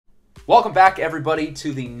Welcome back, everybody,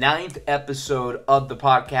 to the 9th episode of the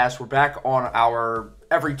podcast. We're back on our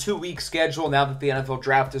every 2-week schedule now that the NFL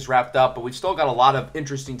draft is wrapped up, but we've still got a lot of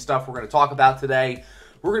interesting stuff we're going to talk about today.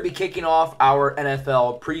 We're going to be kicking off our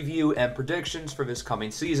NFL preview and predictions for this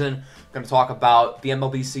coming season. We're going to talk about the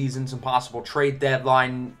MLB season, some possible trade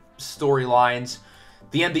deadline storylines.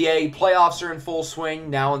 The NBA playoffs are in full swing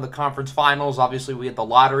now in the conference finals. Obviously, we had the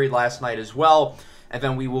lottery last night as well. And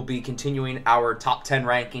then we will be continuing our top 10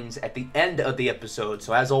 rankings at the end of the episode.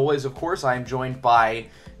 So as always, of course, I am joined by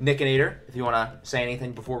Nick and Ader. If you want to say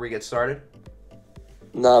anything before we get started.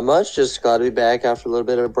 Not much. Just glad to be back after a little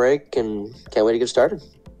bit of a break and can't wait to get started.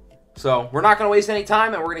 So we're not going to waste any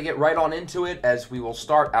time and we're going to get right on into it as we will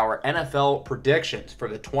start our NFL predictions for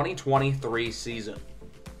the 2023 season.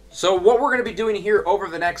 So what we're going to be doing here over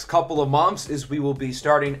the next couple of months is we will be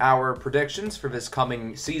starting our predictions for this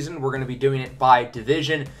coming season. We're going to be doing it by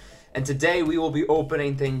division. And today we will be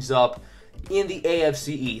opening things up in the AFC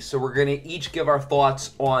East. So we're going to each give our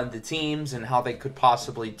thoughts on the teams and how they could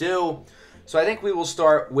possibly do. So I think we will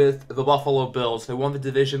start with the Buffalo Bills. They won the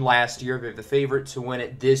division last year. They're the favorite to win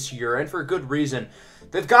it this year, and for a good reason.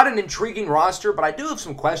 They've got an intriguing roster, but I do have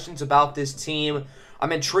some questions about this team.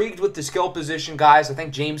 I'm intrigued with the skill position guys. I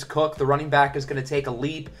think James Cook, the running back, is going to take a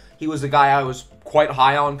leap. He was the guy I was quite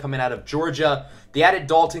high on coming out of Georgia. They added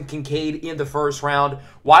Dalton Kincaid in the first round.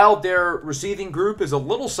 While their receiving group is a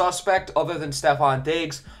little suspect other than Stephon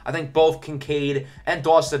Diggs, I think both Kincaid and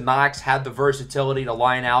Dawson Knox had the versatility to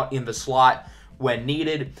line out in the slot when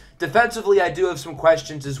needed. Defensively, I do have some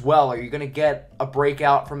questions as well. Are you going to get a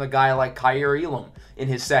breakout from a guy like Kaiir Elam in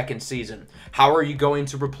his second season? How are you going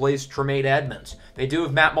to replace Tremaine Edmonds? They do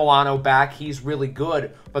have Matt Milano back. He's really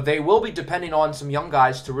good, but they will be depending on some young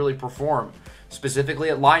guys to really perform. Specifically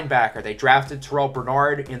at linebacker, they drafted Terrell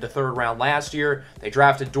Bernard in the third round last year. They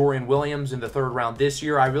drafted Dorian Williams in the third round this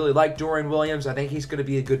year. I really like Dorian Williams. I think he's going to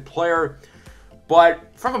be a good player.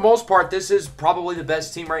 But for the most part, this is probably the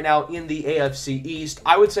best team right now in the AFC East.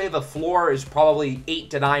 I would say the floor is probably 8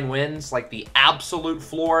 to 9 wins, like the absolute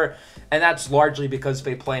floor. And that's largely because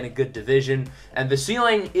they play in a good division. And the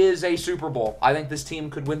ceiling is a Super Bowl. I think this team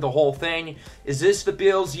could win the whole thing. Is this the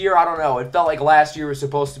Bills' year? I don't know. It felt like last year was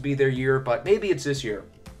supposed to be their year, but maybe it's this year.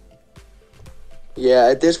 Yeah,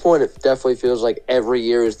 at this point, it definitely feels like every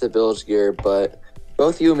year is the Bills' year, but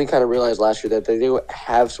both you and me kind of realized last year that they do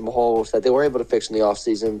have some holes that they were able to fix in the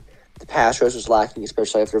offseason. The pass rush was lacking,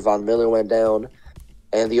 especially after Von Miller went down,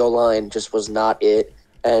 and the O-line just was not it.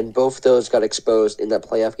 And both of those got exposed in that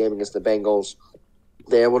playoff game against the Bengals.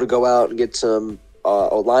 They're able to go out and get some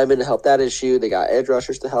O-linemen to help that issue. They got edge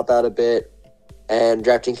rushers to help out a bit. And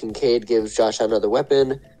drafting Kincaid gives Josh Allen another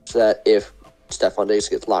weapon so that if Stephon Diggs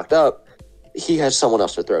gets locked up, he has someone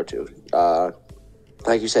else to throw to.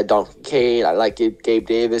 Like you said, Dalton Kincaid. I like Gabe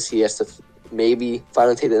Davis. He has to maybe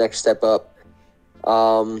finally take the next step up.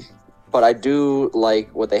 But I do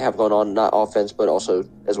like what they have going on, not offense, but also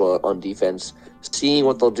as well on defense. Seeing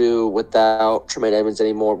what they'll do without Tremaine Edmonds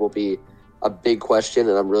anymore will be a big question,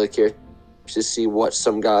 and I'm really curious to see what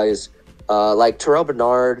some guys like Terrell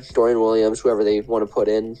Bernard, Dorian Williams, whoever they want to put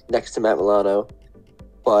in next to Matt Milano.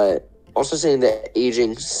 But also seeing the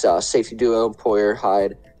aging safety duo, Poyer,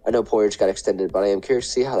 Hyde. I know Poyer just got extended, but I am curious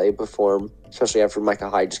to see how they perform, especially after Micah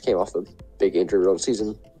Hyde just came off a big injury-riddled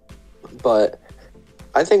season. But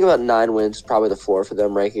I think about 9 wins is probably the floor for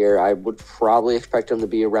them right here. I would probably expect them to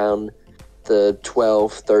be around the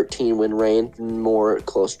 12, 13 win range, more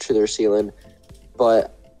close to their ceiling.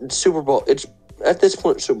 But Super Bowl, it's at this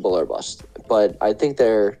point Super Bowl or bust. But I think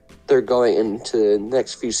they're going into the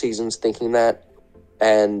next few seasons thinking that,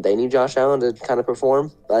 and they need Josh Allen to kind of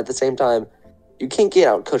perform. But at the same time, you can't get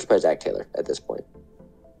out coached by Zach Taylor at this point.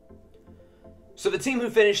 So the team who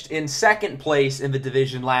finished in second place in the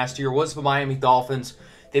division last year was the Miami Dolphins.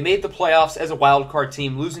 They made the playoffs as a wild card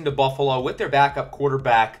team, losing to Buffalo with their backup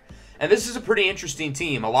quarterback. And this is a pretty interesting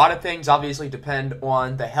team. A lot of things obviously depend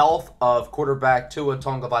on the health of quarterback Tua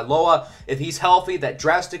Tagovailoa. If he's healthy, that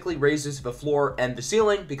drastically raises the floor and the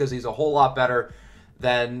ceiling because he's a whole lot better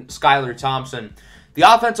than Skylar Thompson. The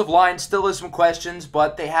offensive line still has some questions,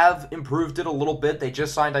 but they have improved it a little bit. They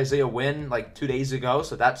just signed Isaiah Wynn like 2 days ago,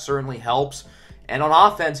 so that certainly helps. And on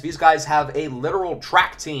offense, these guys have a literal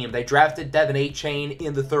track team. They drafted Devin A-Chain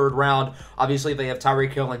in the third round. Obviously, they have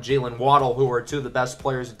Tyreek Hill and Jalen Waddle, who are two of the best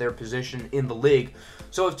players at their position in the league.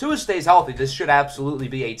 So if Tua stays healthy, this should absolutely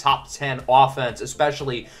be a top 10 offense,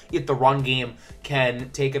 especially if the run game can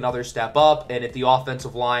take another step up and if the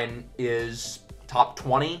offensive line is top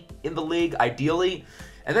 20 in the league, ideally.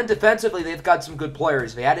 And then defensively, they've got some good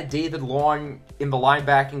players. They added David Long in the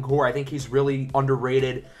linebacking core. I think he's really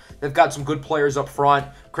underrated. They've got some good players up front.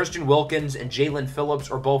 Christian Wilkins and Jalen Phillips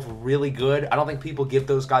are both really good. I don't think people give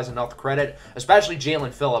those guys enough credit, especially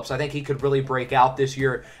Jalen Phillips. I think he could really break out this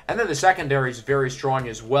year. And then the secondary is very strong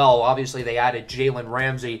as well. Obviously, they added Jalen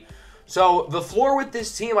Ramsey. So the floor with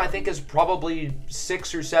this team, I think, is probably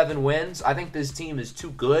 6 or 7 wins. I think this team is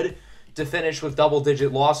too good to finish with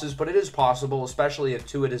double-digit losses, but it is possible, especially if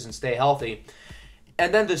Tua doesn't stay healthy.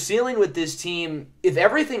 And then the ceiling with this team, if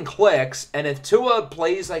everything clicks, and if Tua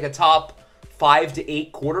plays like a top 5 to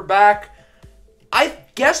 8 quarterback, I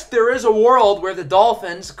guess there is a world where the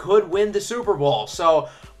Dolphins could win the Super Bowl. So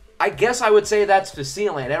I guess I would say that's the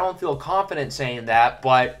ceiling. I don't feel confident saying that,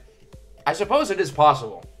 but I suppose it is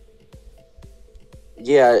possible.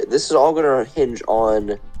 Yeah, this is all going to hinge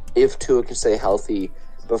on if Tua can stay healthy.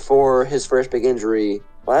 Before his first big injury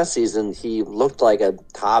last season, he looked like a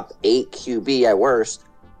top 8 QB at worst,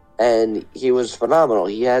 and he was phenomenal.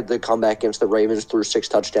 He had the comeback against the Ravens, threw 6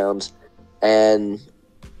 touchdowns, and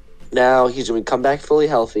now he's going to come back fully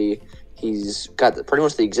healthy. He's got pretty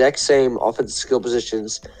much the exact same offensive skill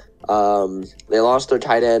positions. They lost their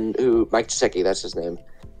tight end, Mike Gesicki, that's his name.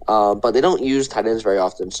 But they don't use tight ends very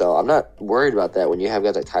often, so I'm not worried about that when you have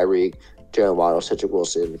guys like Tyreek, Jalen Waddle, Cedric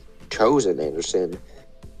Wilson, Chosen Anderson.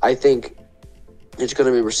 I think it's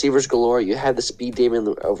going to be receivers galore. You have the speed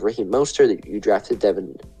demon of Raheem Mostert that you drafted,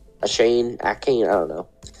 Devin Achane, I don't know.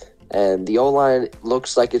 And the O-line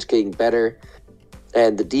looks like it's getting better.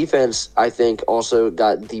 And the defense, I think, also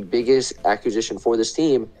got the biggest acquisition for this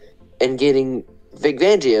team in getting Vic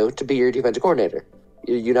Fangio to be your defensive coordinator.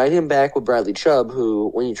 You unite him back with Bradley Chubb, who,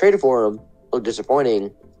 when you traded for him, looked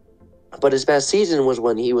disappointing. But his best season was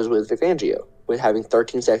when he was with Vic Fangio, with having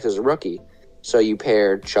 13 sacks as a rookie. So you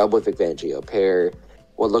pair Chubb with Vic Fangio, pair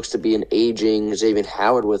what looks to be an aging Xavier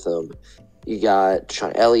Howard with him. You got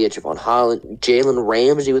Sean Elliott, Javon Holland, Jalen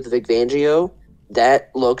Ramsey with Vic Fangio.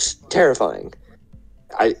 That looks terrifying.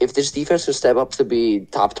 If this defense can step up to be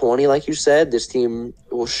top 20, like you said, this team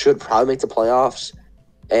should probably make the playoffs.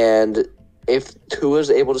 And if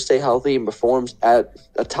Tua's able to stay healthy and performs at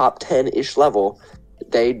a top 10-ish level,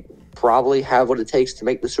 they probably have what it takes to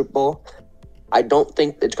make the Super Bowl. I don't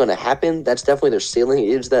think it's going to happen. That's definitely their ceiling,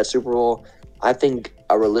 is that Super Bowl. I think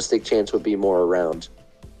a realistic chance would be more around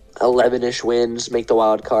 11-ish wins, make the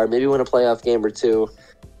wild card, maybe win a playoff game or two.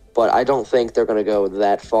 But I don't think they're going to go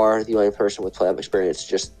that far. The only person with playoff experience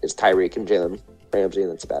is Tyreek and Jalen Ramsey,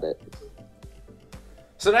 and that's about it.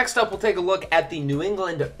 So next up, we'll take a look at the New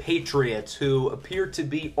England Patriots, who appear to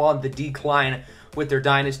be on the decline with their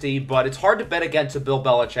dynasty, but it's hard to bet against a Bill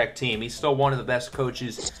Belichick team. He's still one of the best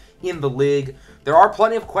coaches in the league. There are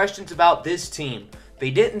plenty of questions about this team.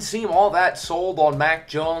 They didn't seem all that sold on Mac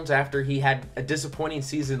Jones after he had a disappointing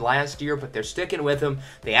season last year, but they're sticking with him.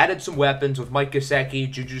 They added some weapons with Mike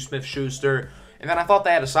Gesicki, Juju Smith-Schuster, and then I thought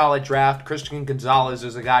they had a solid draft. Christian Gonzalez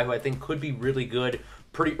is a guy who I think could be really good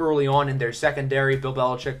pretty early on in their secondary. Bill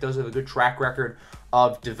Belichick does have a good track record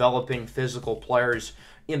of developing physical players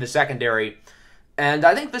in the secondary. And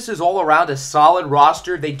I think this is all around a solid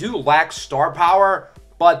roster. They do lack star power,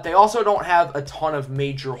 but they also don't have a ton of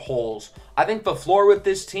major holes. I think the floor with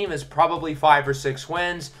this team is probably 5 or 6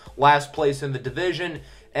 wins, last place in the division,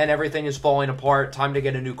 and everything is falling apart. Time to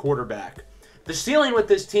get a new quarterback. The ceiling with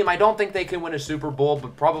this team, I don't think they can win a Super Bowl,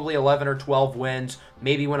 but probably 11 or 12 wins,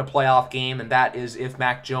 maybe win a playoff game, and that is if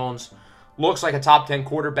Mac Jones looks like a top 10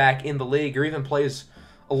 quarterback in the league or even plays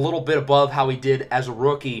a little bit above how he did as a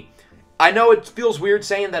rookie. I know it feels weird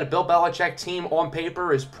saying that a Bill Belichick team on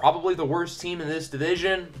paper is probably the worst team in this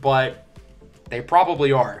division, but they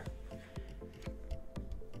probably are.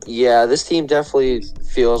 Yeah, this team definitely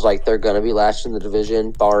feels like they're going to be last in the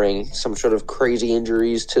division, barring some sort of crazy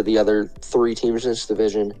injuries to the other 3 teams in this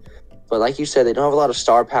division. But like you said, they don't have a lot of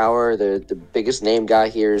star power. The biggest name guy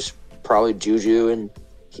here is probably Juju. And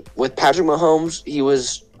with Patrick Mahomes, he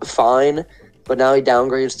was fine, but now he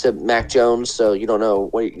downgrades to Mac Jones, so you don't know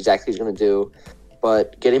what exactly he's going to do.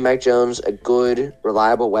 But getting Mac Jones, a good,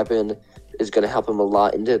 reliable weapon, is going to help him a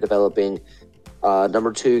lot into developing.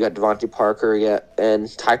 Number 2, you got Devontae Parker, and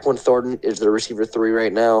Tyquan Thornton is the receiver 3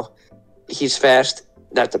 right now. He's fast.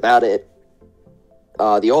 That's about it.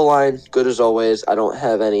 The O-line, good as always. I don't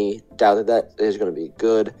have any doubt that is going to be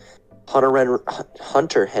good.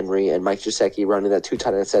 Hunter Henry and Mike Gesicki running that 2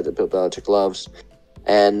 tight end set that Bill Belichick loves.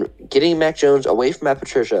 And getting Mac Jones away from Matt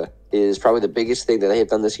Patricia is probably the biggest thing that they have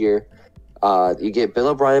done this year. You get Bill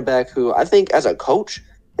O'Brien back, who I think as a coach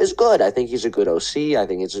is good. I think he's a good OC. I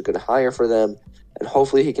think it's a good hire for them. And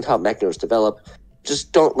hopefully he can help Mac Jones develop.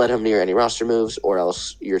 Just don't let him near any roster moves or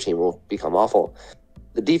else your team will become awful.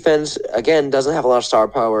 The defense, again, doesn't have a lot of star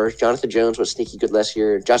power. Jonathan Jones was sneaky good last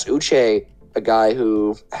year. Josh Uche a guy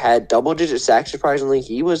who had double-digit sacks, surprisingly.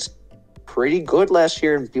 He was pretty good last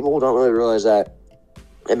year, and people don't really realize that.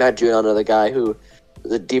 And Matt Judon, another guy who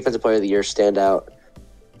was a Defensive Player of the Year standout.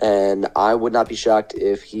 And I would not be shocked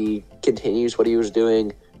if he continues what he was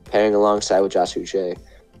doing, pairing alongside with Josh Uche.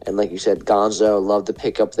 And like you said, Gonzo loved the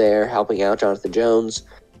pickup there, helping out Jonathan Jones.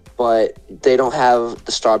 But they don't have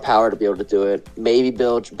the star power to be able to do it. Maybe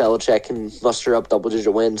Bill Belichick can muster up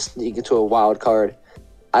double-digit wins, sneak into a wild card.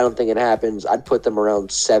 I don't think it happens. I'd put them around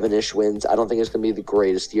 7-ish wins. I don't think it's going to be the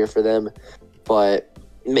greatest year for them. But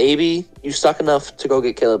maybe you suck enough to go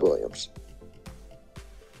get Caleb Williams.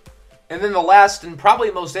 And then the last and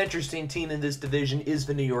probably most interesting team in this division is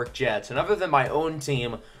the New York Jets. And other than my own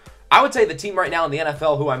team, I would say the team right now in the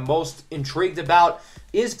NFL who I'm most intrigued about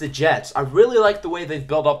is the Jets. I really like the way they've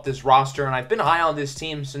built up this roster, and I've been high on this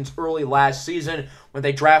team since early last season when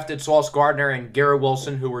they drafted Sauce Gardner and Garrett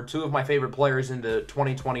Wilson, who were two of my favorite players in the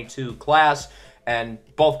 2022 class, and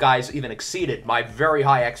both guys even exceeded my very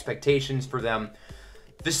high expectations for them.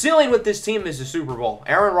 The ceiling with this team is the Super Bowl.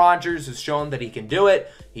 Aaron Rodgers has shown that he can do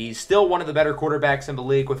it. He's still one of the better quarterbacks in the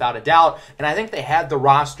league without a doubt, and I think they had the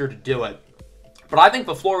roster to do it. But I think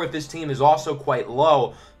the floor with this team is also quite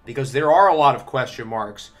low because there are a lot of question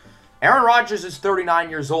marks. Aaron Rodgers is 39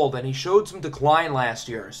 years old, and he showed some decline last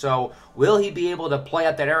year. So will he be able to play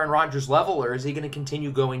at that Aaron Rodgers level, or is he going to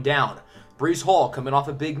continue going down? Breece Hall coming off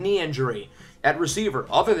a big knee injury. At receiver,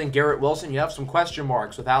 other than Garrett Wilson, you have some question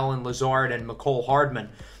marks with Allen Lazard and McCole Hardman.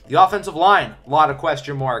 The offensive line, a lot of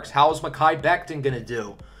question marks. How is Mekhi Becton going to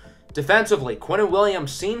do? Defensively, Quinnen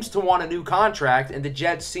Williams seems to want a new contract, and the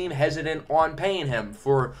Jets seem hesitant on paying him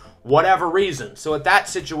for whatever reason. So if that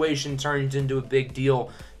situation turns into a big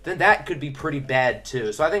deal, then that could be pretty bad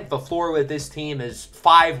too. So I think the floor with this team is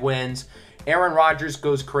 5 wins. Aaron Rodgers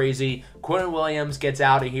goes crazy. Quinnen Williams gets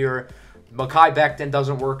out of here. Mekhi Becton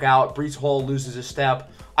doesn't work out. Breece Hall loses a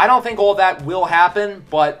step. I don't think all that will happen,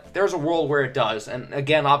 but there's a world where it does. And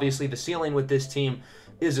again, obviously, the ceiling with this team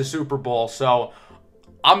is a Super Bowl. So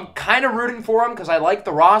I'm kind of rooting for him because I like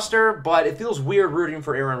the roster, but it feels weird rooting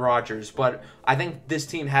for Aaron Rodgers. But I think this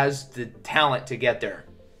team has the talent to get there.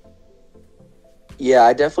 Yeah,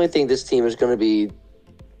 I definitely think this team is going to be,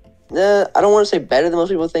 I don't want to say better than most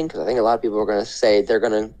people think, because I think a lot of people are going to say they're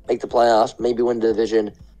going to make the playoffs, maybe win the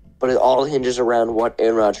division, but it all hinges around what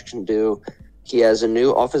Aaron Rodgers can do. He has a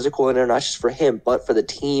new offensive coordinator, not just for him, but for the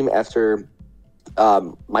team after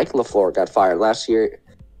Mike LaFleur got fired last year.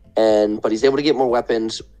 But he's able to get more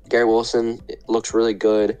weapons. Garrett Wilson looks really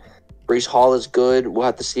good. Breece Hall is good. We'll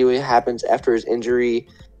have to see what happens after his injury.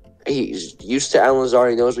 He's used to Allen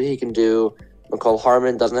Lazard. He knows what he can do. McCole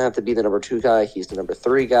Hardman doesn't have to be the number 2 guy. He's the number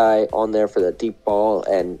 3 guy on there for the deep ball.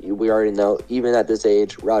 And we already know, even at this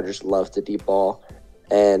age, Rodgers loves the deep ball.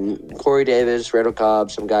 And Corey Davis, Randall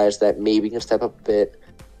Cobb, some guys that maybe can step up a bit.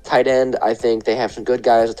 Tight end, I think they have some good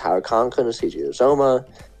guys. Tyler Conklin, C.J. Uzomah.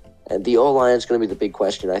 And the O-line is going to be the big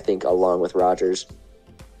question, I think, along with Rodgers.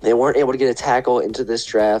 They weren't able to get a tackle into this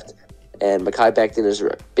draft, and Mekhi Becton is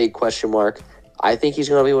a big question mark. I think he's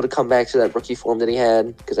going to be able to come back to that rookie form that he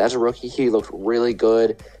had, because as a rookie, he looked really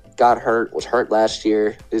good. Got hurt, was hurt last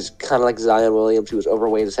year. Is kind of like Zion Williams, who was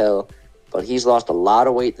overweight as hell. But he's lost a lot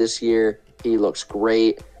of weight this year. He looks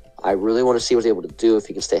great. I really want to see what he's able to do if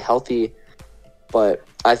he can stay healthy. But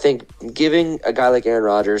I think giving a guy like Aaron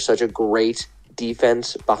Rodgers such a great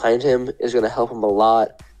defense behind him is going to help him a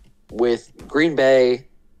lot. With Green Bay,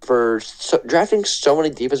 for drafting so many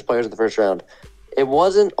defense players in the first round, it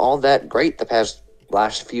wasn't all that great the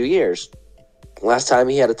last few years. Last time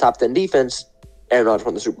he had a top 10 defense, Aaron Rodgers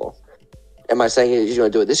won the Super Bowl. Am I saying he's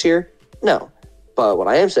going to do it this year? No. But what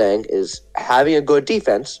I am saying is having a good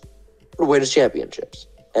defense wins championships.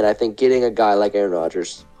 And I think getting a guy like Aaron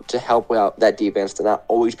Rodgers to help out that defense to not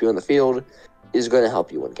always be on the field is going to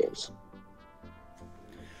help you win games.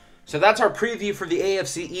 So that's our preview for the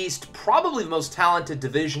AFC East, probably the most talented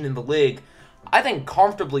division in the league. I think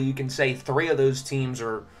comfortably you can say 3 of those teams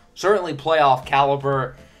are certainly playoff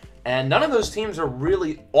caliber, and none of those teams are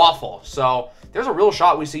really awful. So there's a real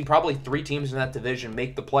shot we see probably 3 teams in that division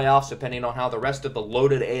make the playoffs, depending on how the rest of the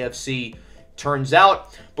loaded AFC turns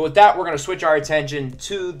out. But with that, we're going to switch our attention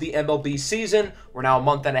to the MLB season. We're now a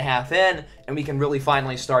month and a half in, and we can really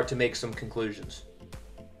finally start to make some conclusions.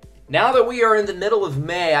 Now that we are in the middle of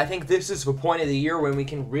May, I think this is the point of the year when we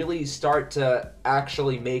can really start to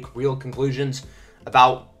actually make real conclusions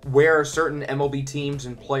about where certain MLB teams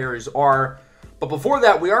and players are. But before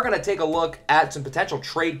that, we are going to take a look at some potential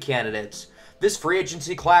trade candidates. This free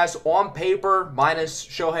agency class, on paper, minus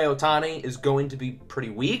Shohei Ohtani, is going to be pretty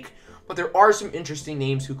weak. But there are some interesting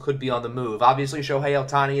names who could be on the move. Obviously, Shohei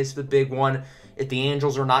Ohtani is the big one. if the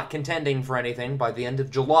Angels are not contending for anything by the end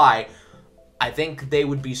of July, I think they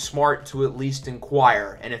would be smart to at least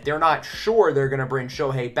inquire. And if they're not sure they're going to bring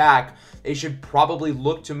Shohei back, they should probably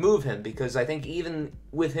look to move him, because I think even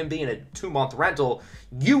with him being a 2-month rental,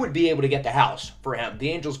 you would be able to get the house for him.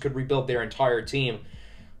 The Angels could rebuild their entire team.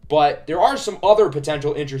 But there are some other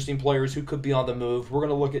potential interesting players who could be on the move. We're going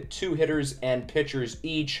to look at 2 hitters and pitchers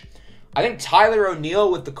each. I think Tyler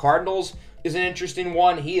O'Neill with the Cardinals is an interesting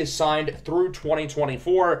one. He is signed through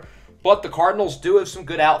 2024. But the Cardinals do have some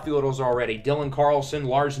good outfielders already. Dylan Carlson,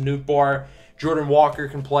 Lars Nootbaar, Jordan Walker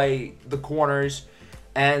can play the corners.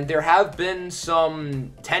 And there have been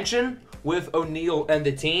some tension with O'Neill and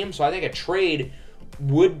the team. So I think a trade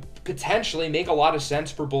would potentially make a lot of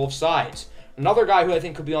sense for both sides. Another guy who I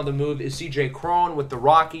think could be on the move is C.J. Cron with the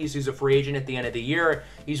Rockies. He's a free agent at the end of the year.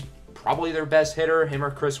 He's probably their best hitter, him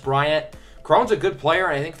or Chris Bryant. Cron's a good player,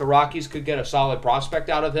 and I think the Rockies could get a solid prospect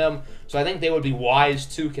out of him. So I think they would be wise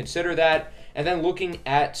to consider that. And then looking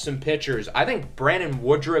at some pitchers, I think Brandon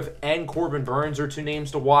Woodruff and Corbin Burns are 2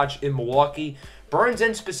 names to watch in Milwaukee. Burns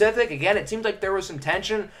in specific, again, it seems like there was some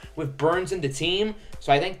tension with Burns and the team.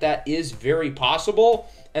 So I think that is very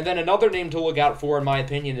possible. And then another name to look out for, in my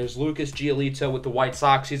opinion, is Lucas Giolito with the White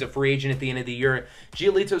Sox. He's a free agent at the end of the year.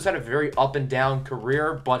 Giolito's had a very up-and-down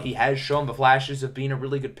career, but he has shown the flashes of being a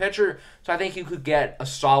really good pitcher. So I think you could get a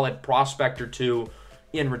solid prospect or 2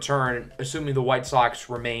 in return, assuming the White Sox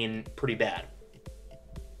remain pretty bad.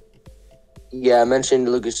 Yeah, I mentioned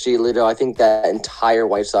Lucas Giolito. I think that entire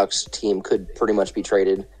White Sox team could pretty much be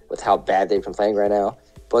traded with how bad they've been playing right now.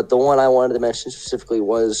 But the one I wanted to mention specifically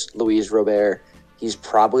was Luis Robert. He's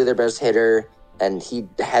probably their best hitter, and he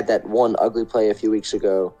had that one ugly play a few weeks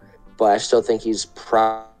ago. But I still think he's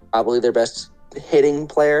probably their best hitting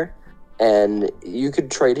player, and you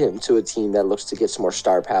could trade him to a team that looks to get some more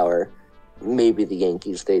star power. Maybe the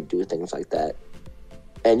Yankees, they do things like that.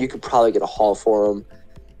 And you could probably get a haul for him.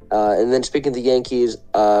 And then speaking of the Yankees,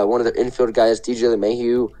 one of their infield guys, DJ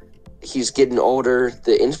LeMahieu, he's getting older.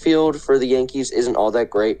 The infield for the Yankees isn't all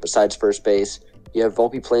that great besides first base. You have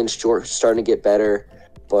Volpe playing short, starting to get better,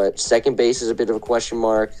 but second base is a bit of a question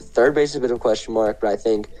mark. Third base is a bit of a question mark, but I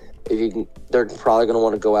think they're probably going to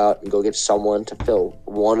want to go out and go get someone to fill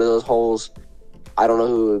one of those holes. I don't know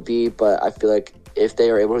who it would be, but I feel like if they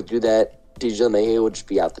are able to do that, DJ LeMahieu would just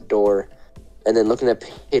be out the door. And then looking at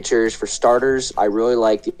pitchers for starters, I really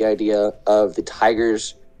like the idea of the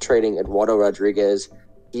Tigers trading Eduardo Rodriguez.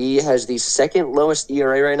 He has the second lowest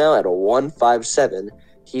ERA right now at a 1.57.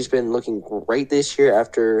 He's been looking great this year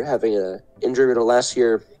after having an injury riddle last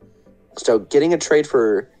year. So getting a trade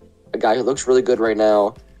for a guy who looks really good right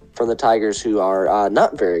now from the Tigers, who are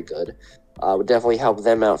not very good, would definitely help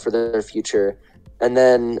them out for their future. And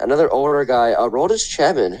then another older guy, Aroldis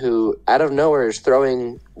Chapman, who out of nowhere is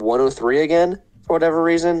throwing 103 again for whatever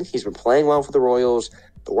reason. He's been playing well for the Royals.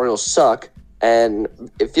 The Royals suck, and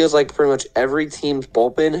it feels like pretty much every team's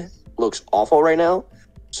bullpen looks awful right now.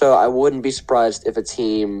 So I wouldn't be surprised if a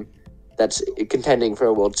team that's contending for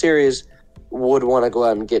a World Series would want to go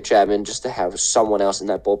out and get Chapman just to have someone else in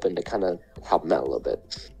that bullpen to kind of help him out a little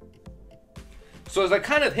bit. So as I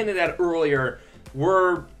kind of hinted at earlier,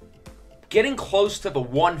 we're getting close to the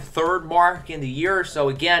 1/3 mark in the year. So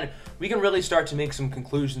again, we can really start to make some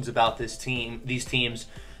conclusions about these teams.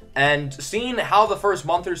 And seeing how the first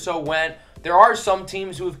month or so went, there are some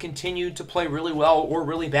teams who have continued to play really well or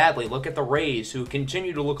really badly. Look at the Rays, who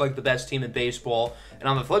continue to look like the best team in baseball. And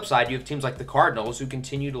on the flip side, you have teams like the Cardinals, who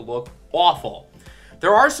continue to look awful.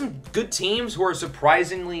 There are some good teams who are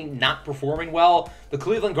surprisingly not performing well. The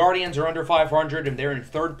Cleveland Guardians are under 500, and they're in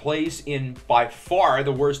 3rd place in, by far,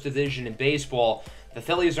 the worst division in baseball. The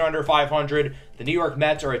Phillies are under 500. The New York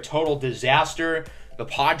Mets are a total disaster. The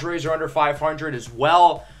Padres are under 500 as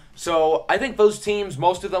well. So I think those teams,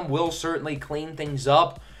 most of them will certainly clean things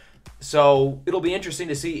up. So it'll be interesting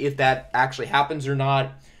to see if that actually happens or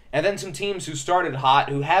not. And then some teams who started hot,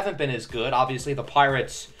 who haven't been as good. Obviously, the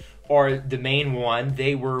Pirates are the main one.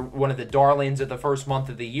 They were one of the darlings of the first month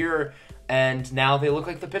of the year, and now they look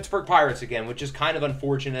like the Pittsburgh Pirates again, which is kind of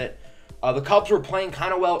unfortunate. The Cubs were playing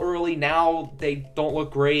kind of well early. Now they don't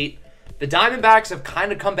look great. The Diamondbacks have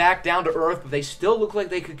kind of come back down to earth, but they still look like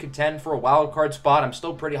they could contend for a wild card spot. I'm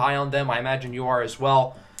still pretty high on them. I imagine you are as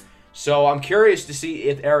well. So I'm curious to see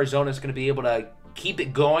if Arizona is going to be able to keep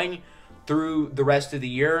it going through the rest of the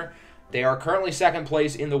year. They are currently 2nd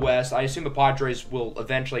place in the West. I assume the Padres will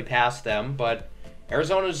eventually pass them, but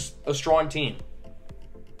Arizona's a strong team.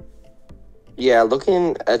 Yeah,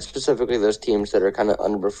 looking at specifically those teams that are kind of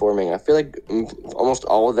underperforming, I feel like almost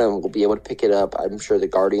all of them will be able to pick it up. I'm sure the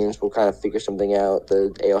Guardians will kind of figure something out.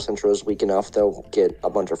 The AL Central is weak enough; they'll get a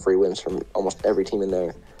bunch of free wins from almost every team in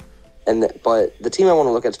there. But the team I want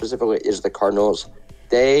to look at specifically is the Cardinals.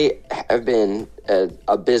 They have been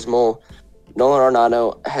abysmal. Nolan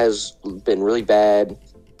Arenado has been really bad.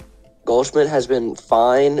 Goldschmidt has been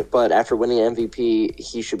fine, but after winning MVP,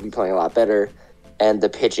 he should be playing a lot better. And the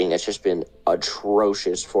pitching has just been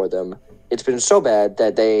atrocious for them. It's been so bad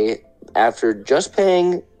that they, after just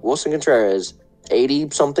paying Wilson Contreras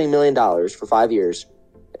 $80-something million for 5 years,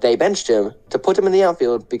 they benched him to put him in the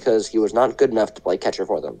outfield because he was not good enough to play catcher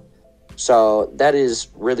for them. So that is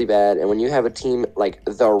really bad. And when you have a team like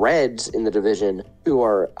the Reds in the division who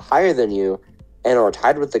are higher than you and are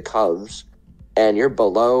tied with the Cubs, and you're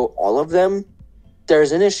below all of them,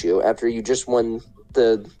 there's an issue after you just won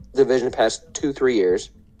the division past 2-3 years.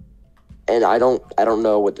 And I don't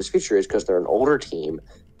know what this future is because they're an older team.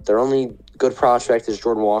 Their only good prospect is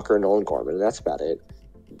Jordan Walker and Nolan Gorman, and that's about it.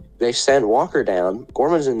 They sent Walker down.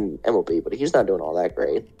 Gorman's in MLB, but he's not doing all that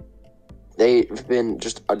great. They've been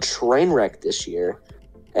just a train wreck this year.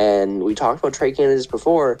 And we talked about trade candidates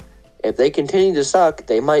before. If they continue to suck,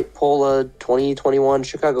 they might pull a 2021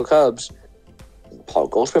 Chicago Cubs. Paul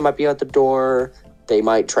Goldschmidt might be out the door. They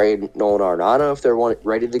might trade Nolan Arenado if they're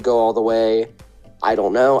ready to go all the way. I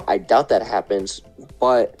don't know. I doubt that happens.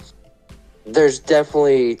 But there's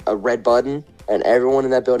definitely a red button, and everyone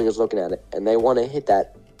in that building is looking at it, and they want to hit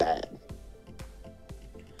that bad.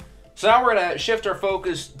 So now we're going to shift our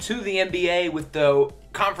focus to the NBA with the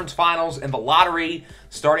conference finals and the lottery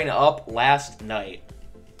starting up last night.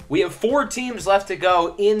 We have 4 teams left to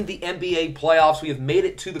go in the NBA playoffs. We have made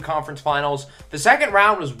it to the conference finals. The second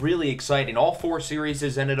round was really exciting. All 4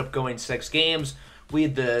 series ended up going 6 games. We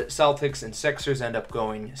had the Celtics and Sixers end up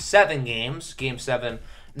going 7 games. Game 7,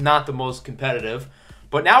 not the most competitive.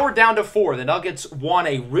 But now we're down to 4. The Nuggets won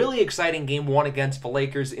a really exciting game 1 against the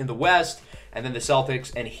Lakers in the West. And then the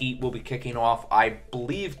Celtics and Heat will be kicking off, I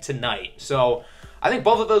believe, tonight. So I think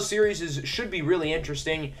both of those series should be really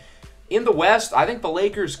interesting. In the West, I think the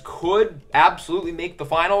Lakers could absolutely make the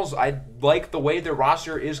finals. I like the way their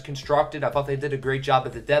roster is constructed. I thought they did a great job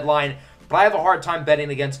at the deadline. But I have a hard time betting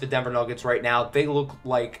against the Denver Nuggets right now. They look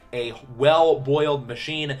like a well-boiled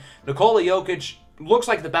machine. Nikola Jokic looks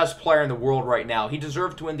like the best player in the world right now. He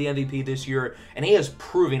deserved to win the MVP this year, and he is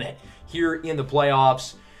proving it here in the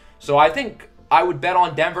playoffs. So I think I would bet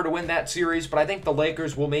on Denver to win that series, but I think the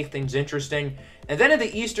Lakers will make things interesting. And then in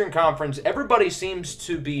the Eastern Conference, everybody seems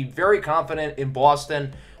to be very confident in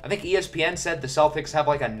Boston. I think ESPN said the Celtics have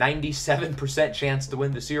like a 97% chance to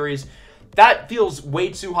win the series. That feels way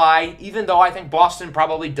too high, even though I think Boston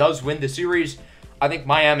probably does win the series. I think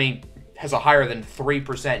Miami has a higher than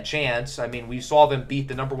 3% chance. I mean, we saw them beat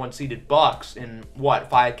the number 1 seeded Bucks in,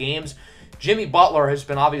 5 games? Jimmy Butler has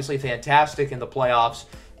been obviously fantastic in the playoffs,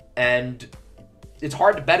 and it's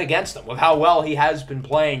hard to bet against him with how well he has been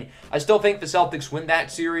playing. I still think the Celtics win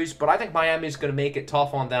that series, but I think Miami's going to make it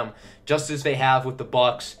tough on them, just as they have with the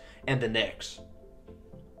Bucks and the Knicks.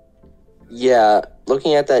 Yeah,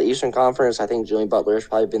 looking at that Eastern Conference, I think Jimmy Butler has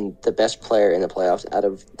probably been the best player in the playoffs out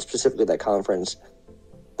of specifically that conference.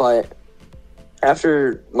 But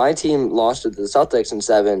after my team lost to the Celtics in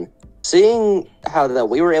 7, seeing how that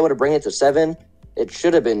we were able to bring it to 7, it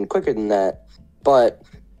should have been quicker than that. But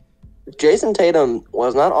Jason Tatum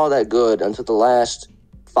was not all that good until the last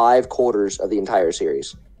 5 quarters of the entire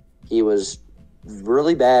series. He was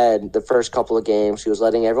really bad the first couple of games. He was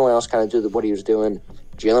letting everyone else kind of do what he was doing.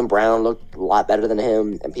 Jaylen Brown looked a lot better than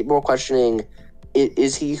him, and people were questioning,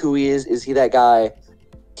 is he who he is? Is he that guy?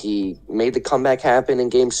 He made the comeback happen in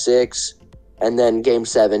Game 6, and then Game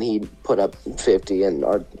 7 he put up 50, and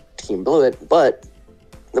our team blew it. But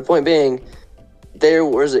the point being, there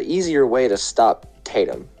was an easier way to stop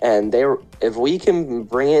Tatum, and if we can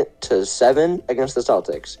bring it to 7 against the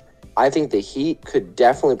Celtics, I think the Heat could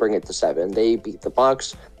definitely bring it to 7. They beat the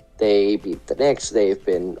Bucks, they beat the Knicks. They've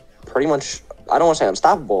been pretty much, I don't want to say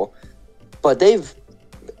unstoppable, but they've,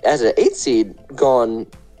 as an 8th seed, gone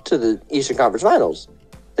to the Eastern Conference Finals.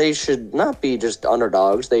 They should not be just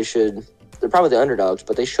underdogs. They're probably the underdogs,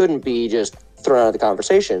 but they shouldn't be just thrown out of the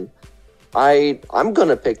conversation. I'm going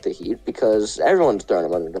to pick the Heat because everyone's throwing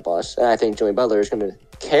them under the bus, and I think Jimmy Butler is going to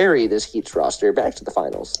carry this Heat's roster back to the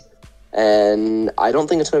finals. And I don't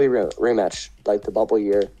think it's going to be a rematch like the bubble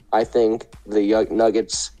year. I think the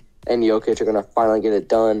Nuggets and Jokic are going to finally get it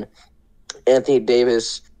done. Anthony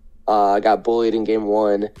Davis got bullied in Game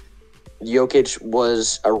 1. Jokic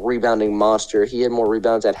was a rebounding monster. He had more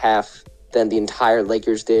rebounds at half than the entire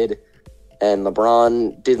Lakers did. and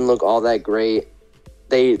LeBron didn't look all that great.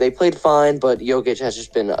 They played fine, but Jokic has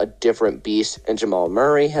just been a different beast, and Jamal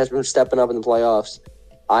Murray has been stepping up in the playoffs.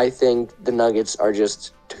 I think the Nuggets are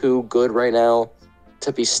just too good right now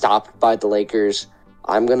to be stopped by the Lakers.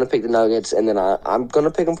 I'm going to pick the Nuggets, and then I'm going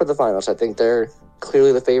to pick them for the finals. I think they're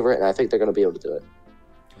clearly the favorite, and I think they're going to be able to do it.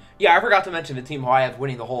 Yeah, I forgot to mention the team who I have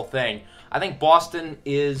winning the whole thing. I think Boston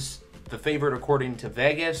is the favorite according to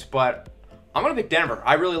Vegas, but I'm going to pick Denver.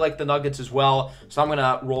 I really like the Nuggets as well, so I'm going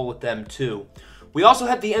to roll with them too. We also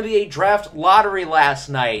had the NBA Draft Lottery last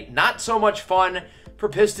night. Not so much fun for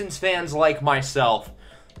Pistons fans like myself.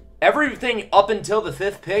 Everything up until the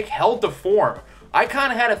 5th pick held to form. I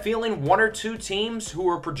kind of had a feeling one or two teams who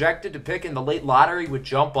were projected to pick in the late lottery would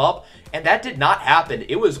jump up, and that did not happen.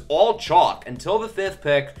 It was all chalk until the 5th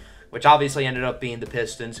pick, which obviously ended up being the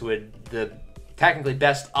Pistons, who had the technically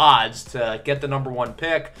best odds to get the number 1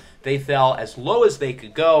 pick. They fell as low as they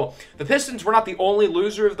could go. The Pistons were not the only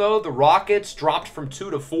loser, though. The Rockets dropped from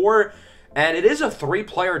 2 to 4, and it is a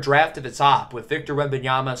 3-player draft at the top with Victor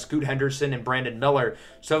Wembanyama, Scoot Henderson, and Brandon Miller.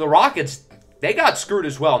 So the Rockets, they got screwed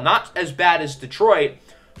as well. Not as bad as Detroit,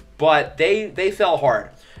 but they fell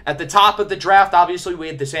hard. At the top of the draft, obviously, we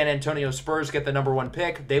had the San Antonio Spurs get the number 1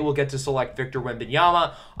 pick. They will get to select Victor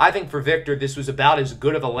Wembanyama. I think for Victor, this was about as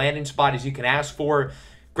good of a landing spot as you can ask for.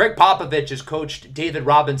 Greg Popovich has coached David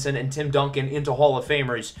Robinson and Tim Duncan into Hall of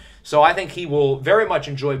Famers, so I think he will very much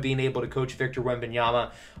enjoy being able to coach Victor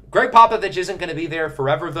Wembanyama. Greg Popovich isn't going to be there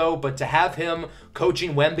forever, though, but to have him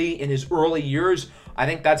coaching Wemby in his early years, I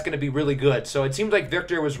think that's going to be really good. So it seems like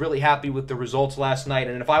Victor was really happy with the results last night,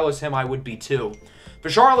 and if I was him, I would be too. The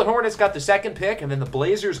Charlotte Hornets got the 2nd pick, and then the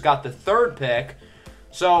Blazers got the 3rd pick.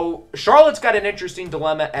 So Charlotte's got an interesting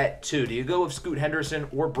dilemma at 2. Do you go with Scoot Henderson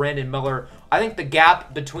or Brandon Miller? I think the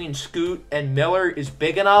gap between Scoot and Miller is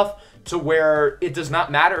big enough to where it does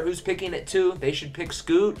not matter who's picking at 2. They should pick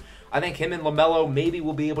Scoot. I think him and LaMelo maybe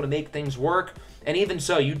will be able to make things work. And even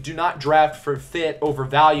so, you do not draft for fit over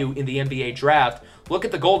value in the NBA draft. Look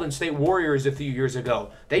at the Golden State Warriors a few years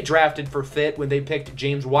ago. They drafted for fit when they picked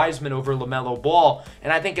James Wiseman over LaMelo Ball,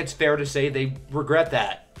 and I think it's fair to say they regret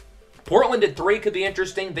that. Portland at 3 could be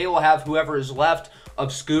interesting. They will have whoever is left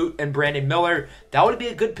of Scoot and Brandon Miller. That would be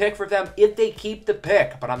a good pick for them if they keep the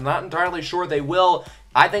pick, but I'm not entirely sure they will.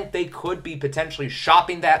 I think they could be potentially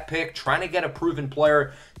shopping that pick, trying to get a proven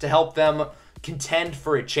player to help them contend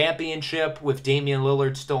for a championship with Damian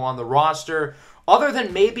Lillard still on the roster. Other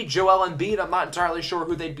than maybe Joel Embiid, I'm not entirely sure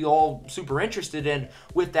who they'd be all super interested in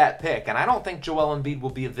with that pick. And I don't think Joel Embiid will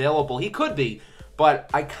be available. He could be, but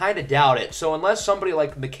I kind of doubt it. So unless somebody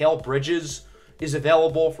like Mikal Bridges is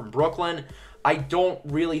available from Brooklyn, I don't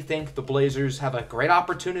really think the Blazers have a great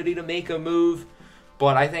opportunity to make a move.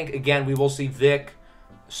 But I think, again, we will see Vic,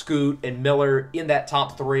 Scoot, and Miller in that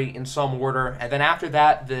top 3 in some order. And then after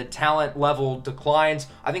that, the talent level declines.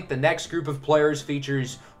 I think the next group of players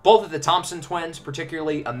features both of the Thompson twins,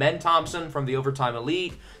 particularly Amen Thompson from the Overtime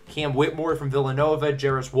Elite, Cam Whitmore from Villanova,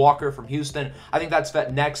 Jarris Walker from Houston. I think that's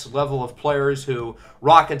that next level of players who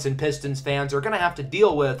Rockets and Pistons fans are going to have to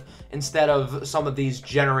deal with instead of some of these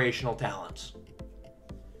generational talents.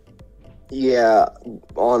 Yeah,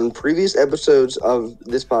 on previous episodes of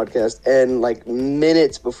this podcast and like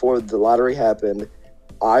minutes before the lottery happened,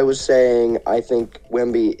 I was saying I think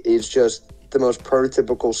Wemby is just the most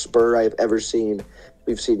prototypical Spur I've ever seen.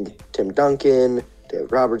 We've seen Tim Duncan,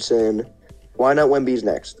 David Robertson. Why not Wemby's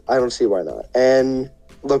next? I don't see why not. And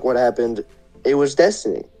look what happened. It was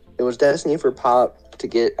destiny. It was destiny for Pop to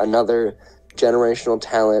get another generational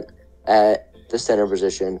talent at the center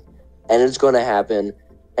position. And it's going to happen.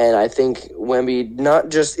 And I think Wemby not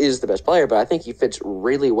just is the best player, but I think he fits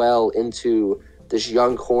really well into this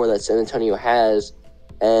young core that San Antonio has.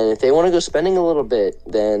 And if they want to go spending a little bit,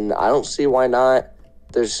 then I don't see why not.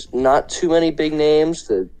 There's not too many big names.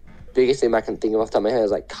 The biggest name I can think of off the top of my head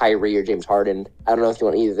is like Kyrie or James Harden. I don't know if you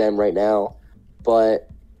want either of them right now. But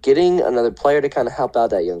getting another player to kind of help out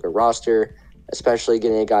that younger roster, especially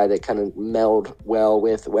getting a guy that kind of meld well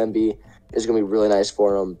with Wemby, is going to be really nice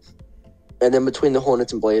for him. And then between the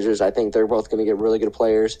Hornets and Blazers, I think they're both going to get really good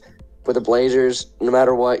players. For the Blazers, no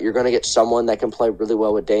matter what, you're going to get someone that can play really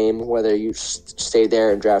well with Dame, whether you stay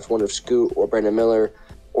there and draft one of Scoot or Brandon Miller,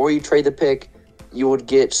 or you trade the pick, you would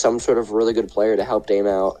get some sort of really good player to help Dame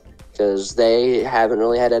out because they haven't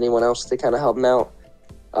really had anyone else to kind of help him out.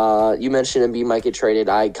 You mentioned Embiid might get traded.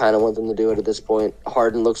 I kind of want them to do it at this point.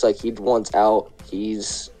 Harden looks like he wants out. He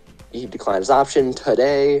declined his option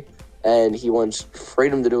today, and he wants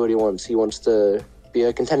freedom to do what he wants. He wants to be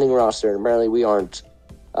a contending roster, and apparently we aren't.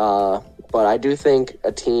 But I do think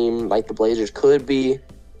a team like the Blazers could be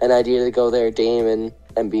an idea to go there. Dame and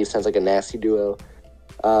Embiid sounds like a nasty duo.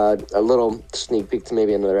 A little sneak peek to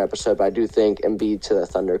maybe another episode, but I do think Embiid to the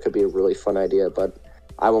Thunder could be a really fun idea, but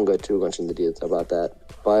I won't go too much into detail about that.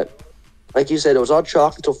 But like you said, it was all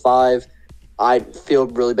chalk until 5. I feel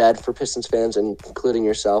really bad for Pistons fans, including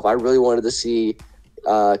yourself. I really wanted to see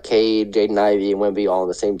Cade, Jaden Ivey, and Wemby all on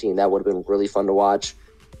the same team. That would have been really fun to watch.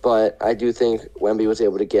 But I do think Wemby was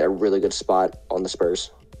able to get a really good spot on the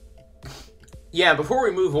Spurs. Yeah, before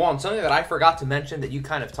we move on, something that I forgot to mention that you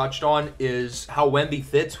kind of touched on is how Wemby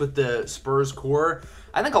fits with the Spurs core.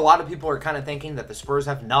 I think a lot of people are kind of thinking that the Spurs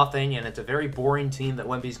have nothing and it's a very boring team that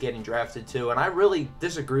Wemby's getting drafted to, and I really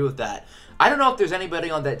disagree with that. I don't know if there's anybody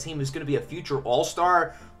on that team who's going to be a future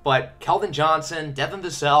All-Star, but Keldon Johnson, Devin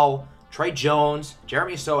Vassell, Trey Jones,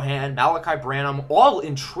 Jeremy Sohan, Malachi Branham, all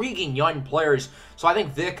intriguing young players. So I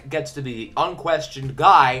think Vic gets to be the unquestioned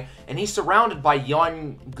guy, and he's surrounded by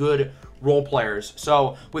young, good role players.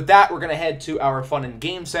 So with that, we're going to head to our fun and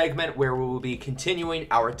game segment where we will be continuing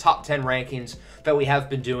our top 10 rankings that we have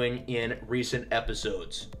been doing in recent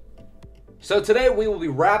episodes. So today we will be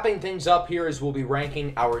wrapping things up here as we'll be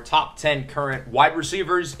ranking our top 10 current wide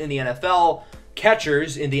receivers in the NFL,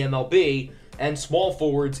 catchers in the MLB, and small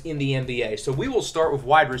forwards in the NBA. So we will start with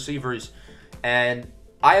wide receivers, and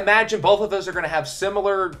I imagine both of those are going to have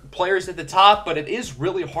similar players at the top, but it is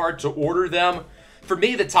really hard to order them. For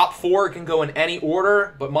me, the top 4 can go in any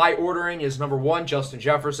order, but my ordering is number 1, Justin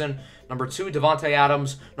Jefferson, number 2, Devontae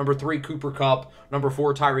Adams, number 3, Cooper Kupp, number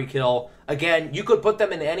 4, Tyreek Hill. Again, you could put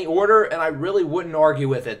them in any order, and I really wouldn't argue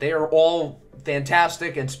with it. They are all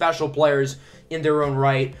fantastic and special players in their own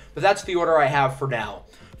right, but that's the order I have for now.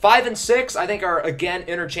 5 and 6, I think, are, again,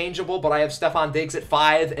 interchangeable, but I have Stephon Diggs at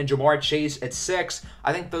 5 and Jamar Chase at 6.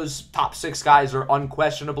 I think those top 6 guys are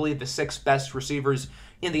unquestionably the 6 best receivers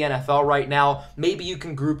in the NFL right now. Maybe you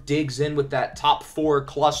can group Diggs in with that top 4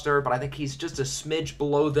 cluster, but I think he's just a smidge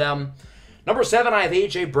below them. Number 7, I have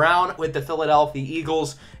A.J. Brown with the Philadelphia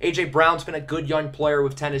Eagles. A.J. Brown's been a good young player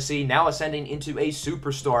with Tennessee, now ascending into a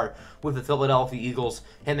superstar with the Philadelphia Eagles.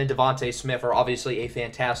 Him and Devontae Smith are obviously a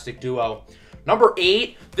fantastic duo. Number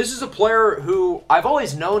 8, this is a player who I've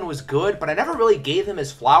always known was good, but I never really gave him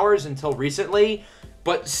his flowers until recently.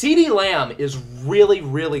 But CeeDee Lamb is really,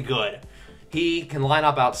 really good. He can line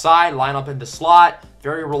up outside, line up in the slot,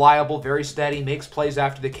 very reliable, very steady, makes plays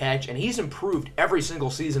after the catch, and he's improved every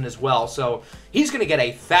single season as well. So he's going to get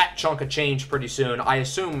a fat chunk of change pretty soon, I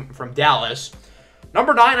assume, from Dallas.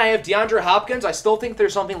 Number 9, I have DeAndre Hopkins. I still think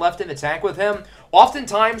there's something left in the tank with him.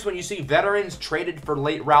 Oftentimes, when you see veterans traded for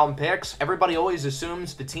late-round picks, everybody always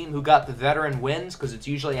assumes the team who got the veteran wins because it's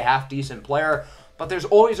usually a half-decent player, but there's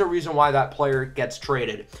always a reason why that player gets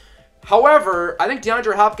traded. However, I think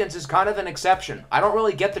DeAndre Hopkins is kind of an exception. I don't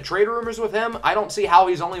really get the trade rumors with him. I don't see how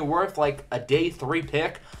he's only worth like a day 3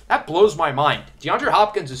 pick. That blows my mind. DeAndre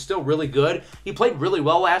Hopkins is still really good. He played really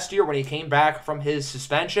well last year when he came back from his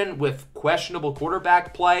suspension with questionable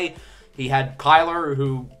quarterback play. He had Kyler,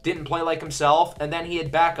 who didn't play like himself, and then he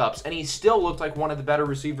had backups, and he still looked like one of the better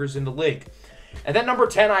receivers in the league. And then number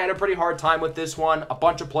 10, I had a pretty hard time with this one. A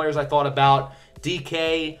bunch of players I thought about.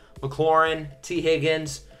 DK, McLaurin, T.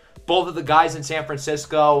 Higgins, both of the guys in San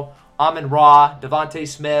Francisco, Amon-Ra, Devontae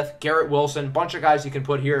Smith, Garrett Wilson, bunch of guys you can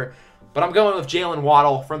put here. But I'm going with Jalen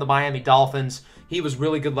Waddle from the Miami Dolphins. He was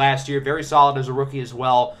really good last year, very solid as a rookie as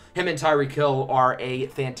well. Him and Tyreek Hill are a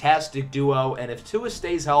fantastic duo, and if Tua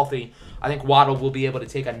stays healthy, I think Waddle will be able to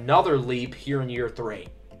take another leap here in year 3.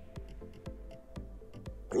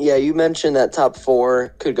 Yeah, you mentioned that top 4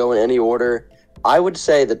 could go in any order. I would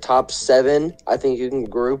say the top 7, I think you can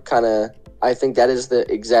group kind of, I think that is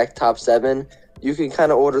the exact top 7. You can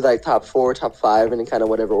kind of order that top 4, top 5, and in kind of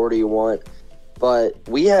whatever order you want. But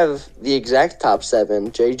we have the exact top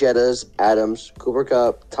 7: Jay Jettas, Adams, Cooper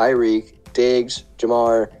Kupp, Tyreek, Diggs,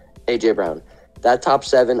 Jamar, A.J. Brown. That top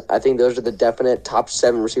 7, I think those are the definite top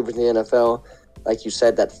 7 receivers in the NFL. Like you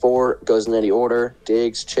said, that 4 goes in any order.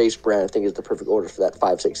 Diggs, Chase, Brown, I think is the perfect order for that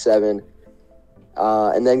 5, 6, 7.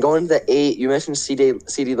 And then going to the 8, you mentioned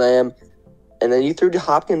CeeDee Lamb. And then you threw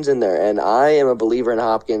Hopkins in there, and I am a believer in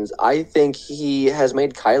Hopkins. I think he has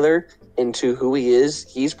made Kyler into who he is.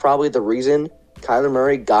 He's probably the reason Kyler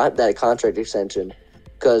Murray got that contract extension.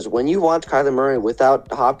 Because when you watch Kyler Murray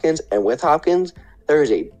without Hopkins and with Hopkins, there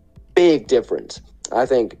is a big difference. I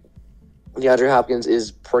think DeAndre Hopkins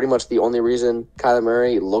is pretty much the only reason Kyler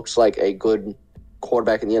Murray looks like a good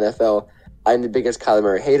quarterback in the NFL. I'm the biggest Kyler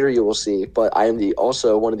Murray hater you will see, but I am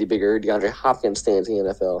also one of the bigger DeAndre Hopkins fans in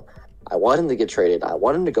the NFL. I want him to get traded. I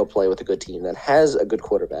want him to go play with a good team that has a good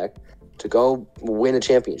quarterback to go win a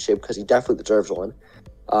championship because he definitely deserves one.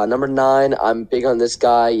 Number 9, I'm big on this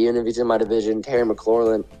guy, even if he's in my division, Terry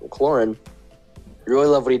McLaurin. Really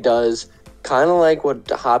love what he does. Kind of like what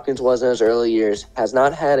Hopkins was in his early years. Has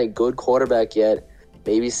not had a good quarterback yet.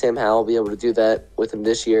 Maybe Sam Howell will be able to do that with him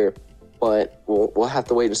this year, but we'll have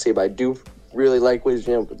to wait and see. But I do really like what he's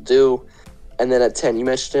been able to do. And then at 10, you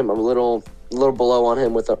mentioned him. I'm a little below on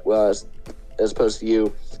him with as opposed to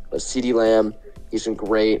you. But CeeDee Lamb, he's been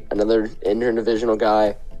great. Another interdivisional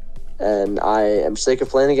guy. And I am sick of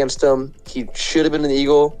playing against him. He should have been an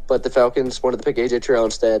Eagle, but the Falcons wanted to pick A.J. Terrell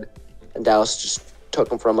instead, and Dallas just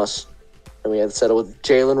took him from us. And we had to settle with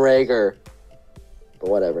Jalen Reagor, but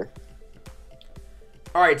whatever.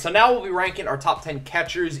 All right, so now we'll be ranking our top 10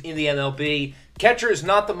 catchers in the MLB. Catcher is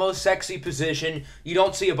not the most sexy position. You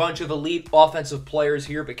don't see a bunch of elite offensive players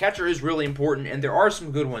here, but catcher is really important, and there are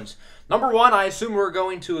some good ones. Number 1, I assume we're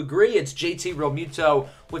going to agree, it's JT Realmuto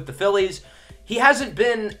with the Phillies. He hasn't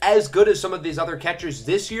been as good as some of these other catchers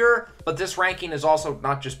this year, but this ranking is also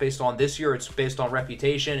not just based on this year, it's based on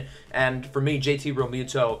reputation. And for me, JT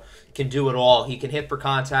Realmuto can do it all. He can hit for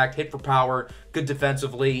contact, hit for power, good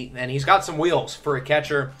defensively, and he's got some wheels for a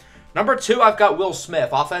catcher. Number 2, I've got Will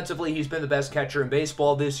Smith. Offensively, he's been the best catcher in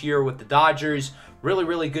baseball this year with the Dodgers. Really,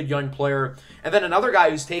 really good young player. And then another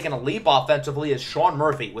guy who's taken a leap offensively is Sean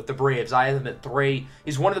Murphy with the Braves. I have him at 3.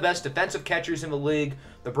 He's one of the best defensive catchers in the league.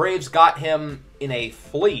 The Braves got him in a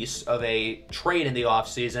fleece of a trade in the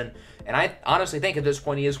offseason. And I honestly think at this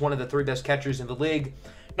point he is one of the 3 best catchers in the league.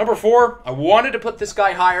 Number 4, I wanted to put this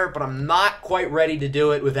guy higher, but I'm not quite ready to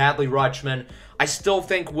do it with Adley Rutschman. I still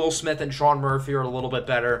think Will Smith and Sean Murphy are a little bit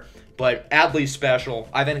better, but Adley's special.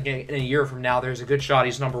 I think in a year from now, there's a good shot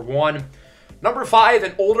he's number 1. Number 5,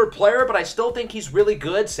 an older player, but I still think he's really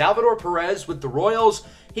good. Salvador Perez with the Royals.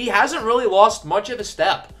 He hasn't really lost much of a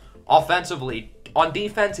step offensively. On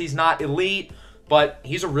defense, he's not elite, but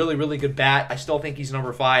he's a really, really good bat. I still think he's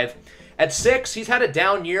number 5. At 6, he's had a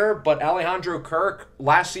down year, but Alejandro Kirk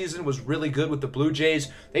last season was really good with the Blue Jays.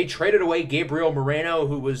 They traded away Gabriel Moreno,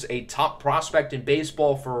 who was a top prospect in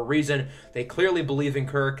baseball for a reason. They clearly believe in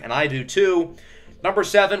Kirk, and I do too. Number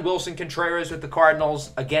 7, Wilson Contreras with the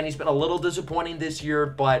Cardinals. Again, he's been a little disappointing this year,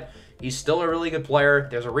 but he's still a really good player.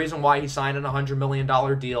 There's a reason why he signed a $100 million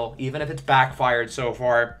deal, even if it's backfired so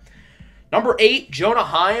far. Number 8, Jonah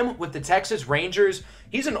Heim with the Texas Rangers.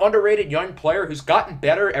 He's an underrated young player who's gotten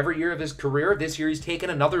better every year of his career. This year he's taken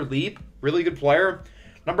another leap. Really good player.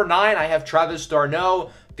 Number 9, I have Travis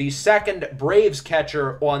d'Arnaud, the second Braves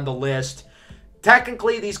catcher on the list.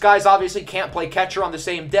 Technically, these guys obviously can't play catcher on the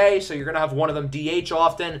same day, so you're going to have one of them DH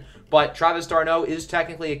often, but Travis d'Arnaud is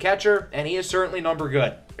technically a catcher, and he is certainly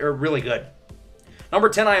really good. Number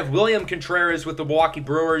 10, I have William Contreras with the Milwaukee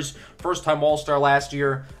Brewers, first-time All-Star last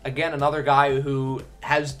year. Again, another guy who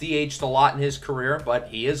has DH'd a lot in his career, but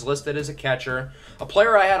he is listed as a catcher. A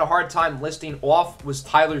player I had a hard time listing off was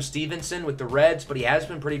Tyler Stevenson with the Reds, but he has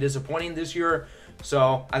been pretty disappointing this year,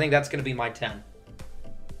 so I think that's going to be my 10.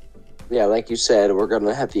 Yeah, like you said, we're going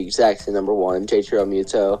to have the exact same number 1, JT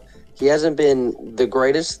Realmuto. He hasn't been the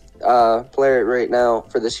greatest player right now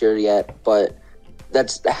for this year yet, but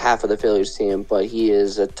that's half of the Phillies team. But he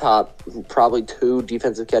is a top, probably 2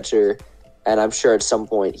 defensive catcher, and I'm sure at some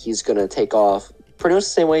point he's going to take off pretty much the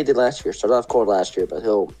same way he did last year. Started off cold last year, but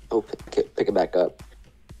he'll pick it back up.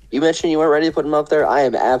 You mentioned you weren't ready to put him up there. I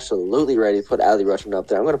am absolutely ready to put Adley Rutschman up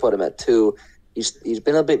there. I'm going to put him at 2. He's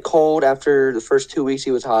been a bit cold after the first 2 weeks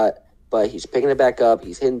he was hot, but he's picking it back up.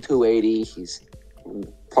 He's hitting 280. He's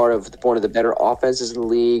part of one of the better offenses in the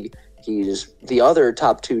league. He's the other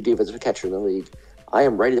top 2 defensive catcher in the league. I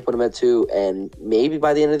am ready to put him at 2, and maybe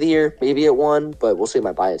by the end of the year, maybe at 1, but we'll see.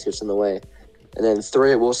 My bias gets in the way. And then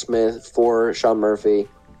 3 at Will Smith, 4 Sean Murphy.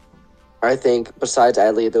 I think besides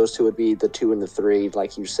Adley, those 2 would be the 2 and the 3,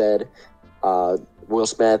 like you said. Will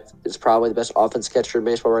Smith is probably the best offense catcher in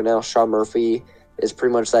baseball right now. Sean Murphy is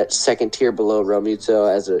pretty much that second tier below Realmuto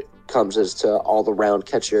as it comes as to all-around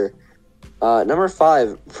catcher. Number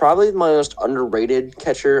 5, probably my most underrated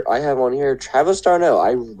catcher I have on here, Travis d'Arnaud.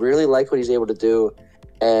 I really like what he's able to do,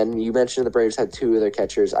 and you mentioned the Braves had 2 of their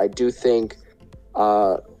catchers. I do think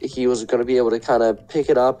he was going to be able to kind of pick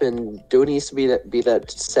it up and do what he needs to be that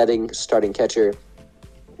starting catcher.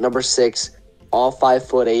 Number 6, all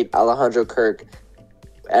 5'8", Alejandro Kirk.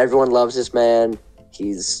 Everyone loves this man.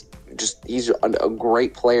 He's a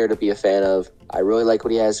great player to be a fan of. I really like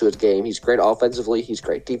what he has to his game. He's great offensively. He's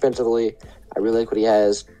great defensively. I really like what he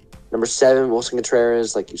has. Number 7, Wilson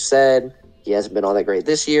Contreras, like you said. He hasn't been all that great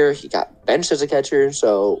this year. He got benched as a catcher,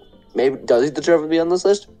 so maybe does he deserve to be on this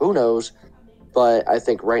list? Who knows? But I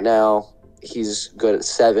think right now he's good at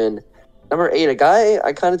 7. Number 8, a guy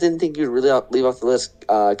I kind of didn't think you'd really leave off the list,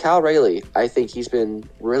 Cal Raleigh. I think he's been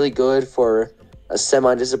really good for a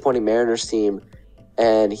semi-disappointing Mariners team.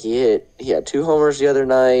 and he had 2 homers the other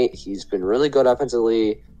night. He's been really good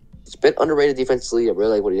offensively. He's a bit underrated defensively. I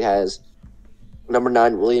really like what he has. Number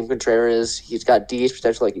 9, William Contreras. He's got DH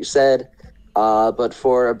potential, like you said. But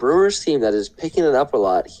for a Brewers team that is picking it up a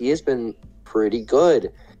lot, he has been pretty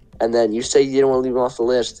good. And then you say you didn't want to leave him off the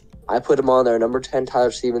list. I put him on there. Number 10,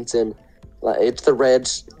 Tyler Stevenson. It's the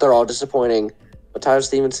Reds. They're all disappointing. But Tyler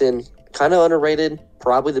Stevenson, kind of underrated.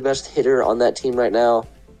 Probably the best hitter on that team right now.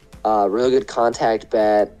 Really good contact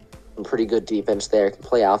bat. And pretty good defense there. Can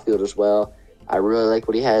play outfield as well. I really like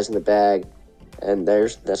what he has in the bag. And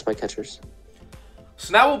that's my catchers.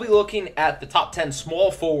 So now we'll be looking at the top 10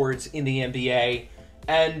 small forwards in the NBA.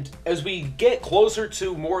 And as we get closer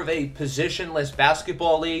to more of a positionless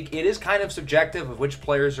basketball league, it is kind of subjective of which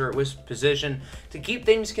players are at which position. To keep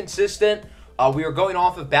things consistent, we are going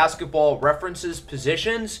off of Basketball References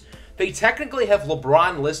positions. They technically have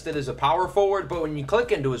LeBron listed as a power forward, but when you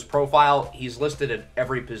click into his profile, he's listed at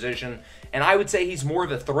every position. And I would say he's more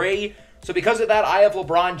of a 3. So because of that, I have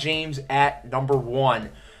LeBron James at number 1.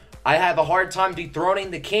 I have a hard time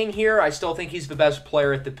dethroning the king here. I still think he's the best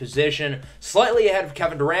player at the position. Slightly ahead of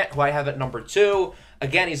Kevin Durant, who I have at number 2.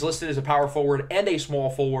 Again, he's listed as a power forward and a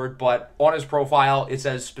small forward, but on his profile, it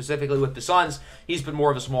says specifically with the Suns, he's been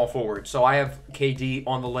more of a small forward. So I have KD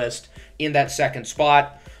on the list in that second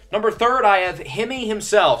spot. Number 3, I have Himmy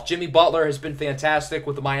himself. Jimmy Butler has been fantastic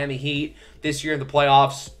with the Miami Heat this year in the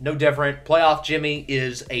playoffs. No different. Playoff Jimmy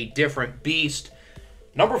is a different beast.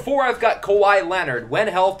 Number 4, I've got Kawhi Leonard. When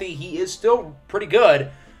healthy, he is still pretty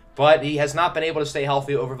good, but he has not been able to stay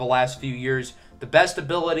healthy over the last few years. The best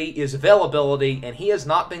ability is availability, and he has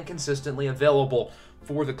not been consistently available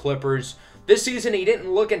for the Clippers. This season, he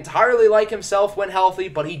didn't look entirely like himself when healthy,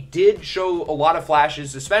 but he did show a lot of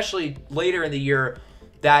flashes, especially later in the year,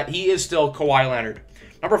 that he is still Kawhi Leonard.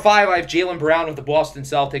 Number 5, I have Jaylen Brown with the Boston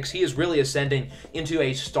Celtics. He is really ascending into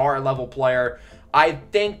a star-level player. I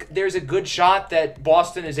think there's a good shot that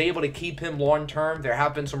Boston is able to keep him long-term. There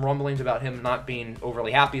have been some rumblings about him not being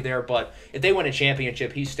overly happy there, but if they win a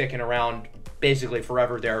championship, he's sticking around basically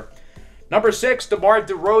forever there. Number 6, DeMar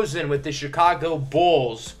DeRozan with the Chicago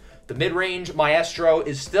Bulls. The mid-range maestro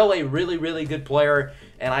is still a really, really good player,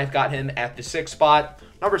 and I've got him at the 6th spot.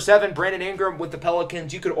 Number 7, Brandon Ingram with the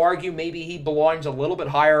Pelicans. You could argue maybe he belongs a little bit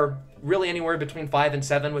higher. Really anywhere between 5 and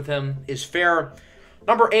 7 with him is fair.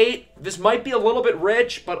 Number 8, this might be a little bit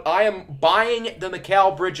rich, but I am buying the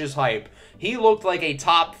Mikal Bridges hype. He looked like a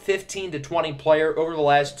top 15 to 20 player over the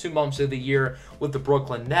last 2 months of the year with the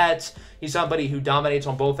Brooklyn Nets. He's somebody who dominates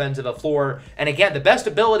on both ends of the floor. And again, the best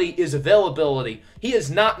ability is availability. He has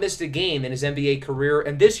not missed a game in his NBA career,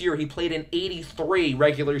 and this year he played in 83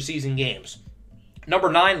 regular season games.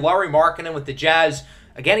 Number 9, Lauri Markkanen with the Jazz.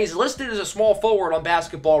 Again, he's listed as a small forward on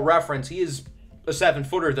Basketball Reference. He is a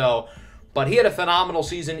 7-footer, though. But he had a phenomenal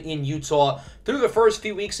season in Utah. Through the first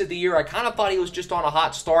few weeks of the year, I kind of thought he was just on a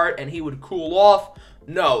hot start and he would cool off.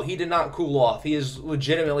 No, he did not cool off. He is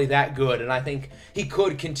legitimately that good, and I think he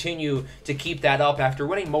could continue to keep that up after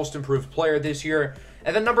winning Most Improved Player this year.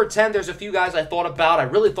 And then number 10, there's a few guys I thought about. I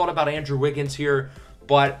really thought about Andrew Wiggins here,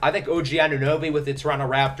 but I think OG Anunoby with the Toronto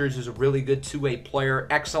Raptors is a really good two-way player,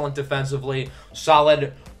 excellent defensively,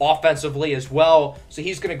 solid offensively as well. So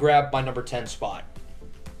he's going to grab my number 10 spot.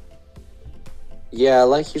 Yeah,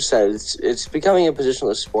 like you said, it's becoming a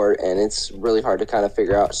positionless sport, and it's really hard to kind of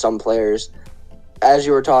figure out some players. As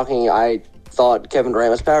you were talking, I thought Kevin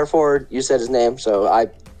Durant was power forward. You said his name, so I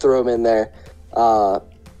threw him in there.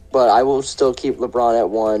 But I will still keep LeBron at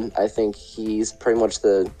 1. I think he's pretty much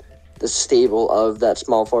the staple of that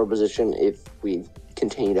small forward position if we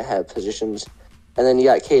continue to have positions. And then you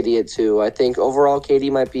got KD at 2. I think overall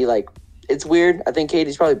KD might be like, it's weird. I think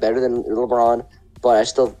KD's probably better than LeBron. But I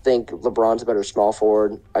still think LeBron's a better small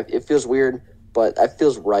forward. It feels weird, but it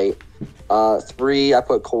feels right. 3, I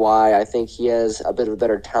put Kawhi. I think he has a bit of a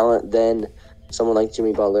better talent than someone like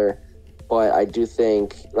Jimmy Butler. But I do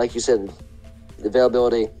think, like you said, the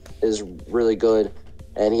availability is really good,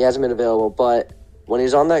 and he hasn't been available. But when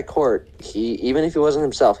he's on that court, even if he wasn't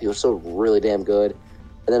himself, he was still really damn good.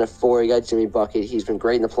 And then at 4, you got Jimmy Bucket. He's been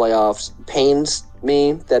great in the playoffs. Pains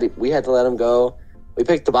me that we had to let him go. We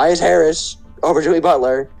picked Tobias Harris over Jimmy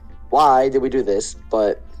Butler. Why did we do this?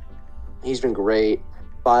 But he's been great.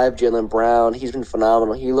 5, Jaylen Brown. He's been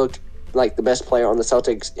phenomenal. He looked like the best player on the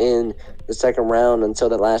Celtics in the second round until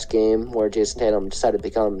that last game where Jason Tatum decided to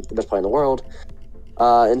become the best player in the world.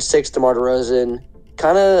 And 6, DeMar DeRozan.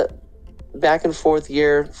 Kind of back and forth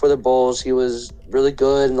year for the Bulls. He was really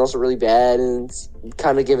good and also really bad, and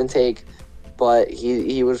kind of give and take. But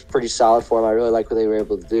he was pretty solid for him. I really like what they were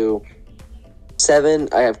able to do. 7,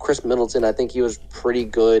 I have Chris Middleton. I think he was pretty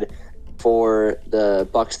good for the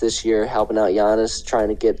Bucks this year, helping out Giannis, trying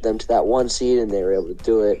to get them to that 1 seed, and they were able to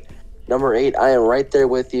do it. Number 8, I am right there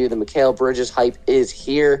with you. The Mikal Bridges hype is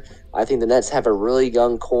here. I think the Nets have a really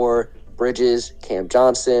young core. Bridges, Cam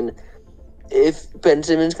Johnson. If Ben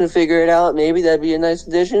Simmons can figure it out, maybe that'd be a nice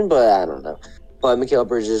addition, but I don't know. But Mikal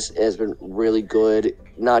Bridges has been really good,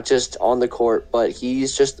 not just on the court, but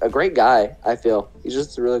he's just a great guy, I feel. He's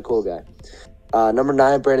just a really cool guy. Number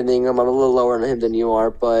 9, Brandon Ingram. I'm a little lower on him than you are,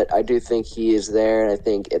 but I do think he is there, and I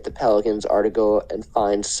think if the Pelicans are to go and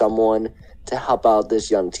find someone to help out this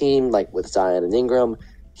young team, like with Zion and Ingram,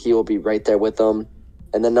 he will be right there with them.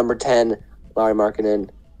 And then number 10, Lauri Markkanen.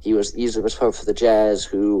 He was easily supposed for the Jazz,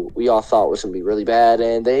 who we all thought was going to be really bad,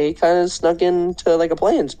 and they kind of snuck into like a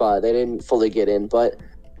playing spot. They didn't fully get in, but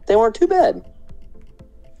they weren't too bad.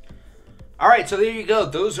 All right, so there you go.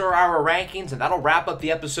 Those are our rankings, and that'll wrap up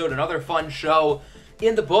the episode. Another fun show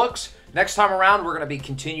in the books. Next time around, we're going to be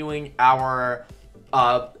continuing our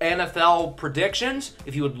NFL predictions.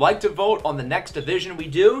 If you would like to vote on the next division we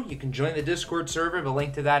do, you can join the Discord server. The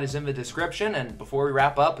link to that is in the description. And before we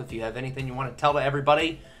wrap up, if you have anything you want to tell to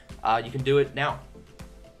everybody, you can do it now.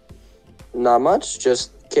 Not much.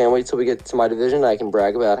 Just can't wait till we get to my division. I can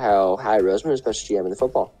brag about how Howie Roseman is best GM in the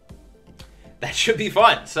football. That should be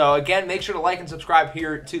fun. So again, make sure to like and subscribe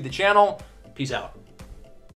here to the channel. Peace out.